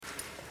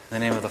In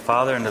the name of the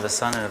Father, and of the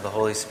Son, and of the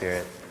Holy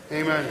Spirit.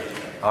 Amen.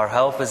 Our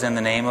help is in the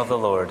name of the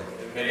Lord.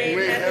 Who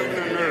made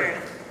heaven and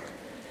earth.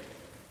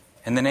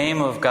 In the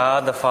name of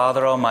God the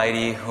Father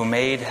Almighty, who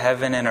made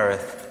heaven and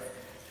earth,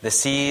 the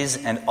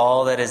seas and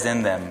all that is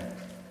in them,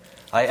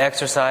 I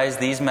exercise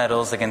these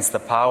metals against the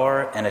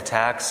power and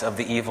attacks of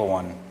the evil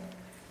one.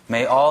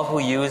 May all who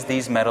use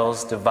these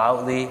metals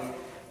devoutly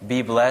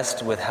be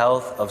blessed with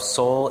health of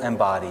soul and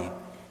body.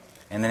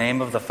 In the name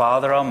of the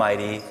Father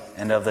Almighty,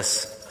 and of the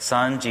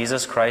Son,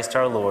 Jesus Christ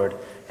our Lord,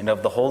 and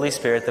of the Holy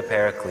Spirit, the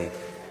Paraclete,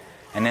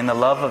 and in the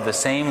love of the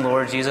same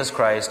Lord Jesus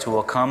Christ, who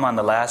will come on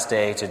the last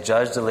day to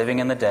judge the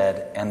living and the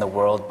dead, and the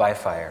world by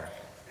fire.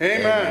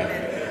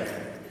 Amen.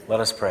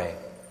 Let us pray.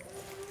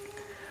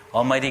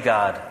 Almighty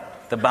God,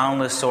 the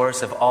boundless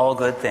source of all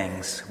good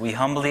things, we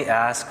humbly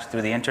ask,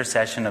 through the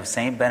intercession of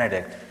Saint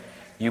Benedict,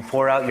 you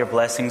pour out your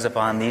blessings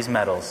upon these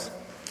metals.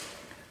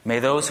 May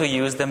those who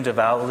use them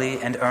devoutly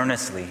and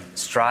earnestly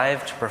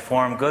strive to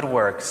perform good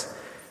works,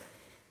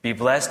 be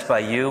blessed by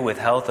you with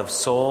health of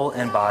soul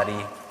and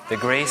body, the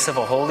grace of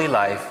a holy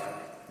life,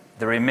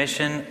 the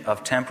remission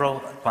of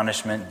temporal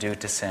punishment due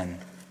to sin.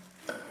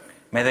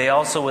 May they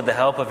also, with the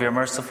help of your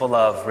merciful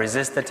love,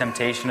 resist the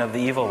temptation of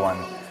the evil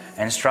one,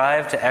 and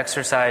strive to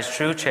exercise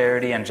true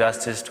charity and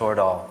justice toward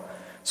all,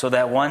 so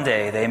that one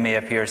day they may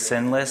appear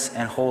sinless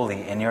and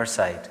holy in your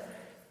sight.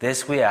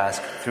 This we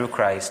ask through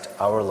Christ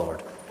our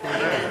Lord.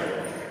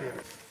 Amen.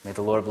 May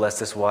the Lord bless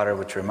this water,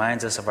 which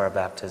reminds us of our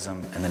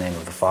baptism, in the name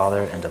of the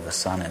Father, and of the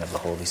Son, and of the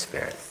Holy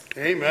Spirit.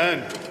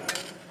 Amen.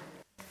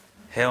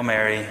 Hail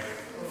Mary,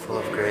 full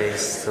of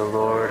grace, the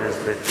Lord is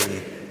with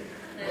thee.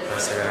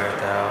 Blessed art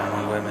thou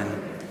among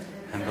women,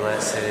 and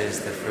blessed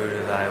is the fruit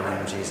of thy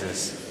womb,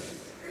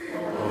 Jesus.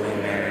 Holy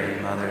Mary,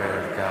 Mother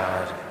of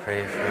God,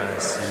 pray for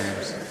us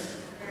sinners,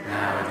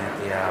 now and at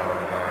the hour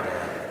of our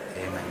death.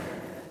 Amen.